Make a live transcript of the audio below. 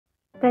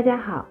大家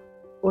好，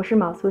我是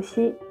毛素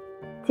西。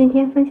今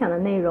天分享的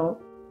内容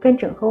跟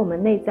整合我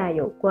们内在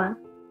有关，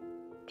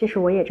这是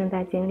我也正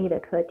在经历的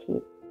课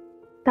题。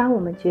当我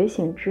们觉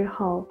醒之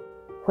后，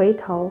回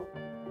头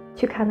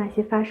去看那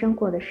些发生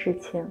过的事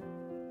情，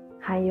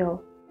还有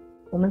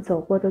我们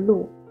走过的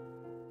路，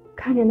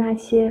看着那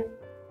些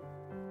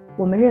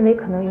我们认为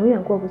可能永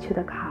远过不去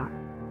的坎儿，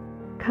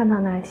看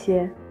到那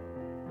些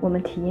我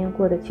们体验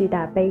过的巨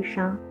大悲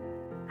伤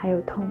还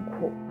有痛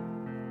苦，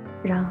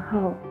然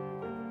后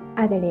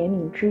爱的怜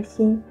悯之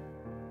心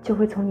就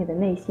会从你的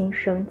内心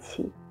升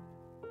起，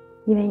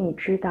因为你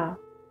知道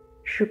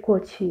是过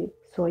去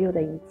所有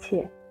的一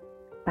切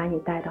把你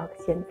带到了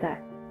现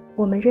在。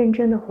我们认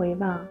真地回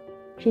望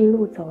这一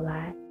路走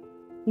来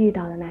遇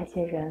到的那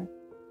些人，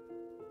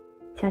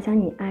想想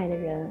你爱的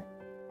人，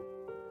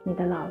你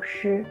的老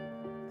师，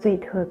最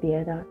特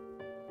别的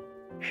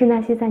是那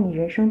些在你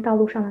人生道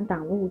路上的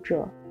挡路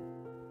者。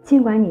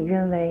尽管你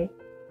认为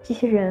这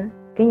些人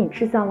给你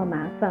制造了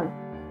麻烦，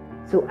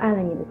阻碍了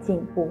你的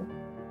进步，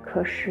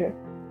可是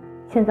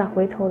现在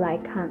回头来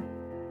看，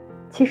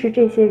其实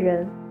这些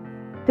人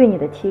对你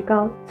的提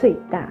高最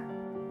大。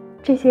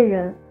这些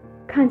人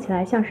看起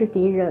来像是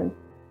敌人，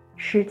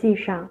实际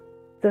上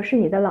则是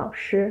你的老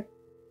师，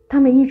他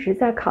们一直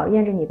在考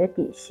验着你的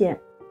底线，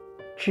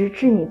直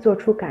至你做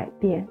出改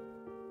变，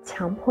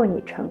强迫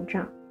你成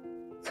长，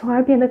从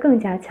而变得更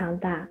加强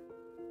大，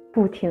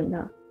不停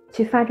地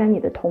去发展你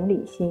的同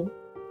理心。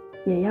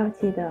也要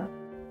记得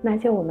那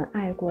些我们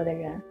爱过的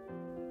人，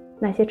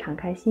那些敞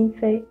开心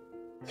扉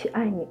去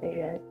爱你的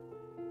人，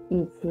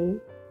以及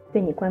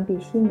对你关闭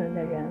心门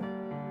的人，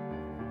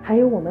还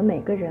有我们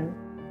每个人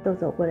都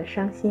走过的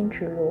伤心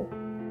之路。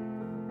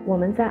我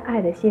们在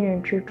爱的信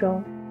任之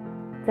中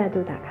再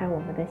度打开我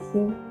们的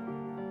心，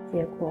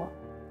结果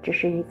只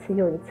是一次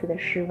又一次的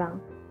失望。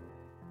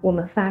我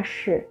们发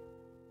誓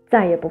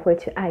再也不会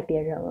去爱别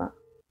人了。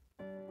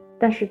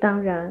但是当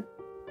然，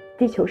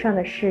地球上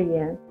的誓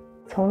言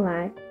从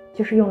来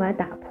就是用来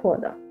打破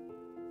的。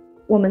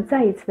我们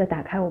再一次的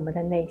打开我们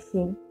的内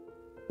心，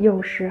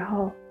有时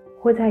候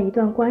会在一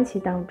段关系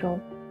当中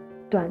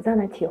短暂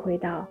的体会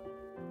到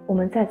我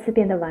们再次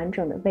变得完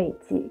整的慰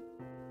藉。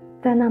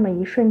在那么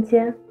一瞬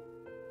间，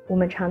我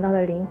们尝到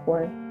了灵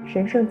魂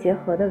神圣结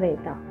合的味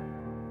道，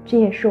这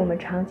也是我们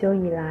长久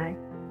以来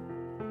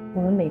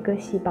我们每个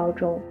细胞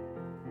中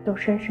都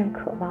深深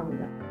渴望的。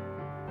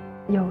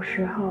有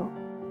时候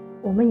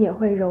我们也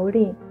会蹂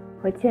躏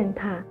和践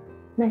踏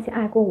那些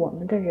爱过我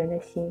们的人的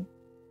心，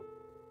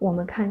我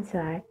们看起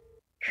来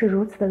是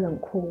如此的冷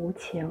酷无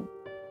情，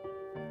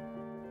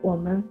我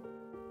们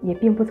也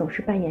并不总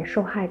是扮演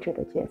受害者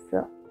的角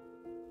色，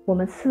我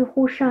们似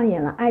乎上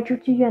演了爱之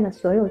剧院的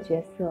所有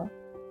角色。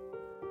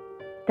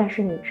但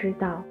是你知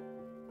道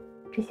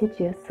这些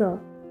角色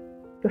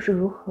又是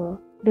如何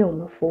为我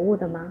们服务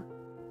的吗？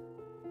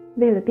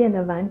为了变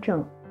得完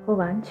整和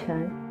完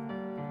全，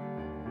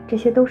这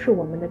些都是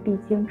我们的必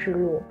经之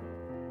路。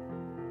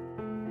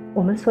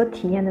我们所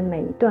体验的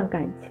每一段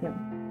感情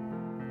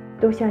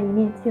都像一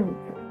面镜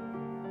子，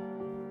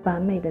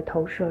完美地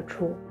投射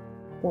出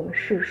我们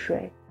是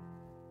谁，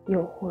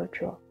又或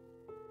者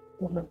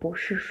我们不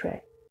是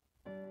谁。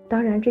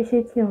当然，这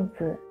些镜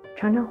子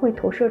常常会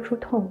投射出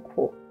痛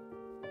苦，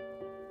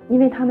因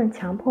为它们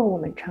强迫我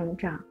们成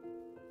长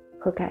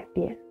和改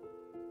变。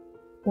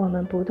我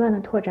们不断地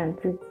拓展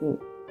自己，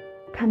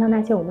看到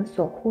那些我们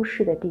所忽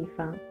视的地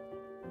方，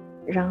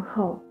然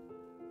后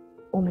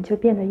我们就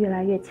变得越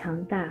来越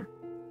强大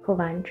和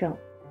完整。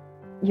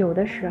有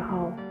的时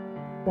候，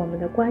我们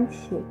的关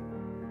系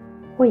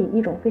会以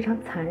一种非常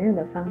残忍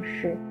的方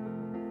式，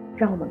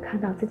让我们看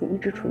到自己一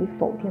直处于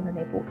否定的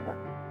那部分。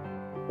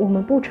我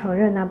们不承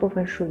认那部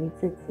分属于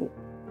自己。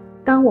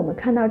当我们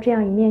看到这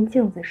样一面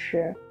镜子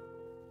时，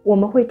我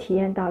们会体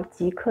验到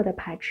即刻的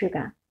排斥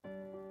感，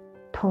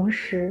同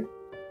时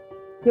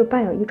又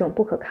伴有一种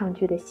不可抗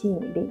拒的吸引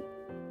力。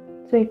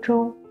最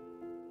终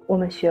我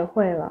们学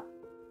会了，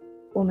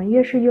我们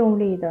越是用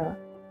力的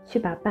去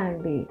把伴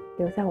侣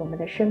留在我们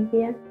的身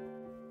边，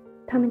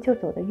他们就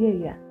走得越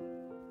远。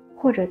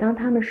或者当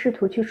他们试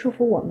图去束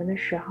缚我们的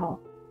时候，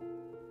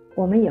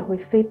我们也会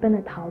飞奔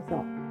的逃走。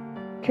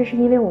这是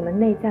因为我们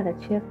内在的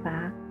缺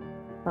乏，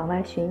往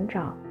外寻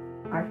找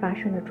而发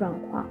生的状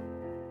况。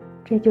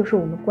这就是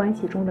我们关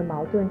系中的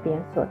矛盾点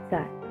所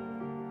在。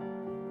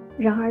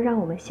然而让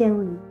我们陷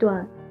入一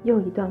段又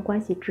一段关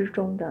系之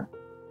中的，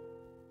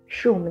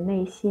是我们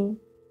内心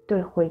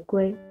对回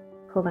归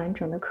和完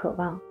整的渴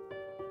望。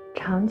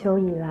长久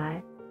以来，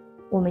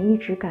我们一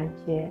直感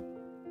觉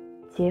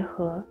结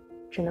合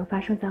只能发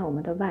生在我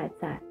们的外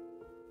在，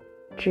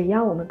只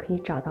要我们可以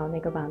找到那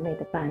个完美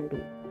的伴侣。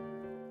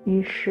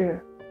于是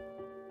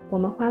我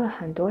们花了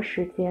很多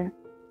时间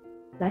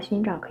来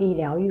寻找可以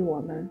疗愈我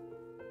们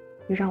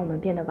又让我们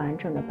变得完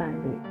整的伴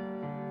侣。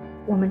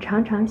我们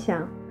常常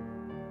想，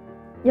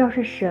要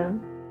是神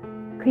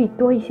可以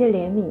多一些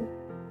怜悯，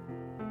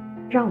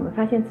让我们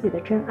发现自己的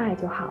真爱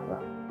就好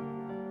了。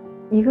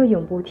一个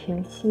永不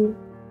停息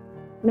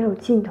没有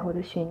尽头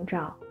的寻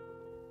找，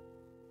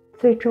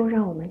最终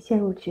让我们陷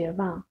入绝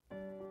望。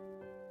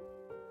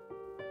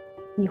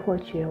亦或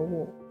觉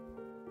悟，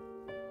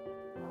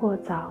或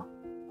早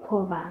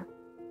或晚，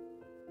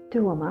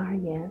对我们而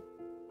言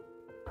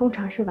通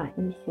常是晚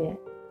一些。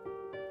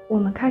我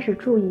们开始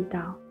注意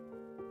到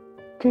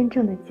真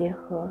正的结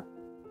合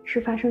是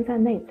发生在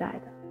内在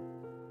的，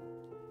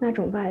那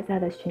种外在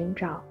的寻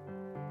找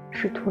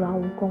是徒劳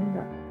无功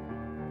的。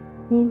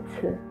因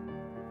此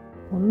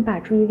我们把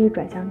注意力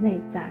转向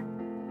内在，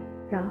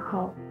然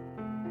后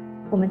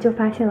我们就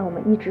发现了我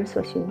们一直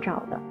所寻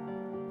找的，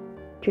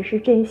只是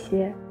这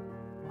些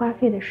花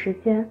费的时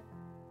间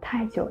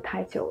太久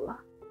太久了。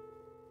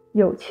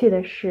有趣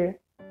的是，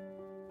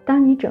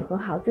当你整合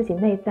好自己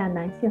内在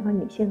男性和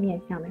女性面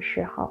向的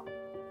时候，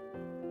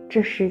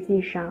这实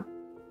际上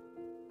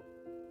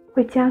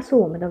会加速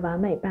我们的完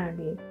美伴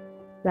侣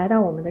来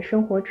到我们的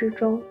生活之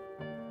中。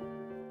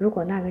如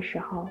果那个时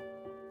候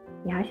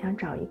你还想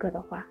找一个的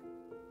话，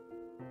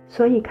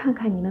所以看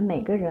看你们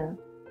每个人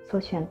所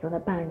选择的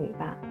伴侣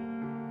吧，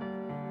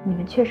你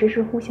们确实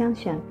是互相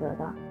选择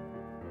的。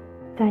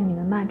在你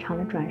们漫长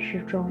的转世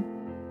中，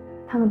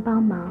他们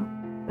帮忙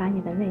把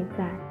你的内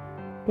在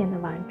变得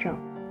完整。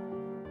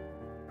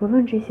不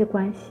论这些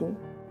关系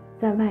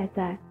在外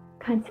在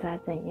看起来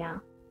怎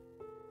样，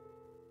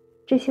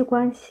这些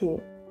关系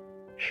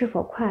是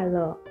否快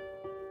乐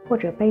或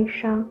者悲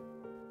伤，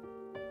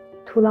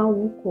徒劳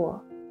无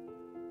果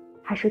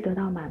还是得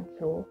到满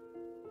足，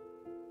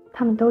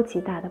他们都极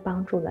大地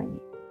帮助了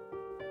你。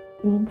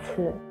因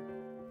此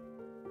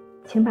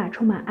请把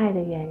充满爱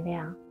的原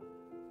谅、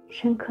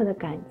深刻的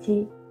感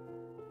激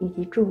以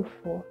及祝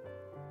福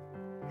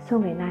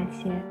送给那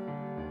些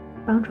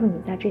帮助你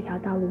在这条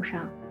道路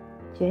上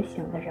觉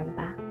醒的人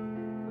吧。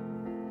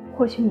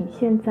或许你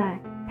现在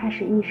开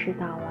始意识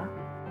到了，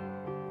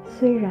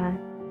虽然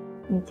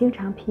你经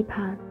常批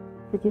判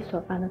自己所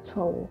犯的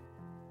错误，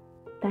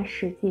但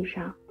实际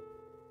上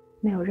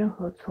没有任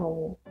何错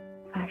误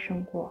发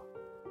生过。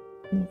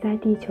你在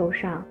地球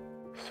上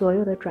所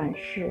有的转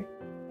世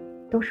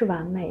都是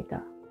完美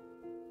的。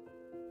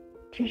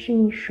这是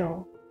一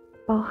首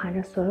包含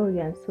着所有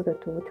元素的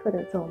独特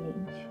的奏鸣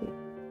曲。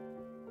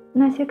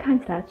那些看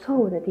起来错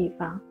误的地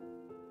方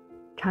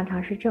常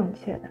常是正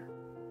确的，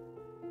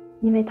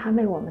因为它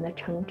为我们的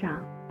成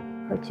长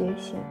和觉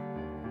醒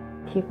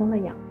提供了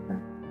养分。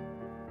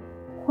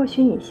或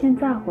许你现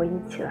在回忆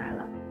起来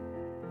了，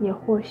也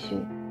或许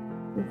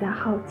你在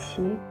好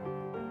奇，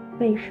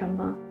为什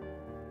么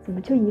怎么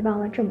就遗忘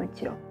了这么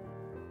久？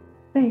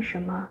为什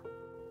么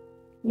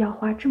要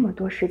花这么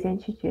多时间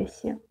去觉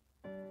醒？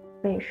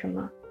为什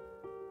么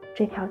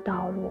这条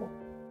道路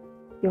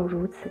有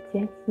如此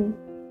艰辛？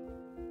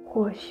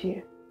或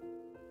许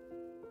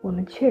我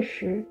们确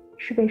实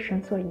是被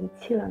神所遗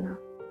弃了呢。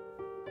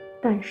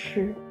但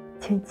是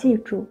请记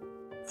住，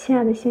亲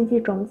爱的星际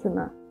种子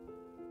们，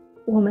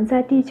我们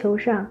在地球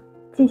上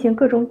进行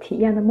各种体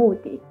验的目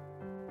的，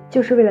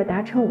就是为了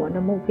达成我们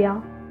的目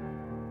标。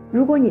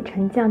如果你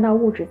沉降到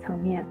物质层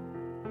面，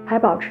还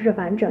保持着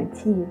完整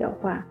记忆的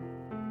话，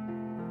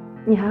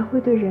你还会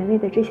对人类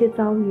的这些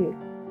遭遇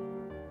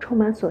充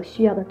满所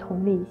需要的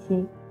同理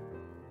心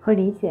和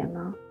理解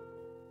吗？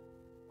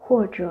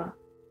或者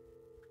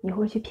你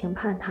会去评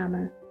判他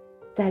们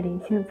在灵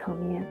性层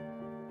面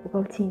不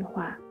够进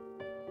化，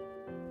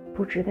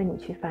不值得你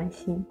去翻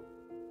新。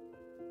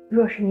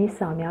若是你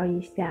扫描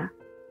一下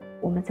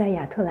我们在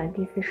亚特兰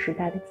蒂斯时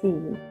代的记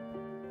忆，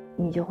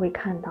你就会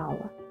看到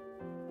了，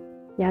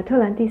亚特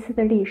兰蒂斯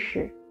的历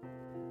史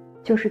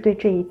就是对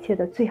这一切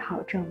的最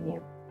好证明。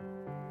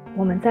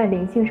我们在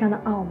灵性上的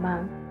傲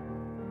慢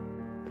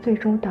最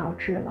终导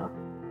致了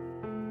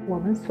我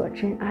们所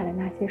珍爱的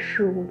那些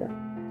事物的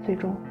最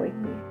终毁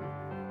灭。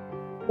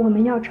我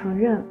们要承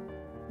认，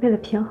为了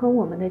平衡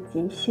我们的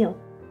极性，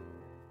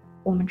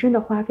我们真的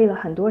花费了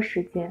很多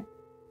时间，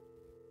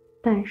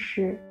但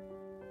是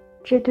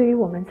这对于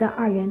我们在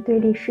二元对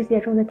立世界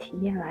中的体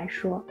验来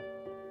说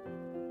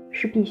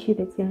是必须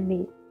的经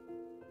历。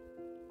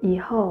以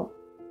后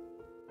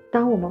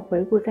当我们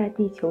回顾在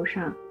地球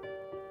上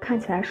看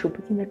起来数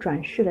不尽的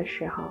转世的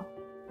时候，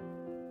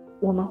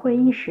我们会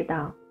意识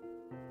到，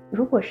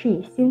如果是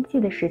以星际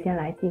的时间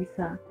来计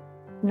算，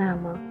那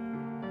么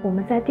我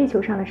们在地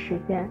球上的时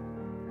间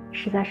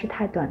实在是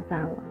太短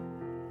暂了。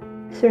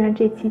虽然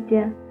这期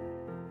间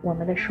我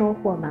们的收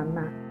获满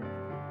满，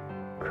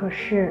可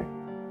是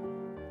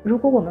如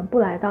果我们不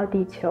来到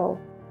地球，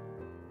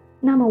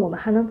那么我们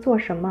还能做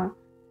什么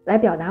来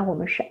表达我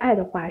们是爱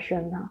的化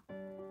身呢？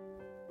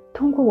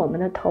通过我们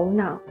的头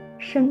脑、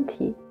身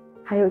体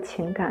还有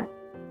情感，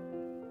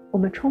我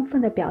们充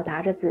分地表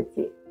达着自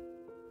己。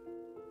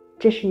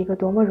这是一个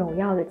多么荣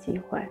耀的机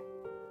会！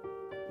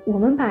我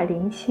们把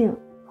灵性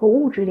和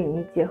物质领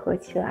域结合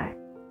起来，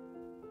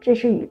这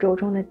是宇宙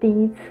中的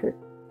第一次，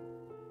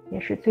也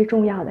是最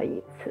重要的一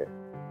次。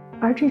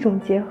而这种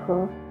结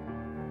合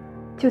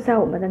就在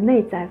我们的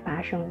内在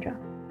发生着。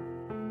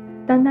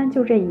单单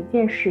就这一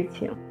件事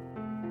情，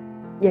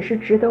也是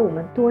值得我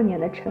们多年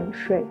的沉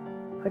睡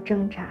和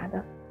挣扎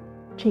的。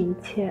这一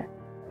切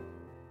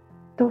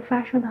都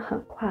发生得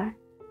很快，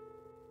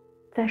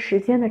在时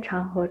间的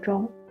长河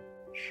中，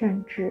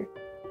甚至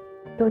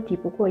都抵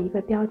不过一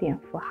个标点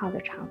符号的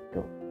长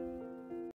度。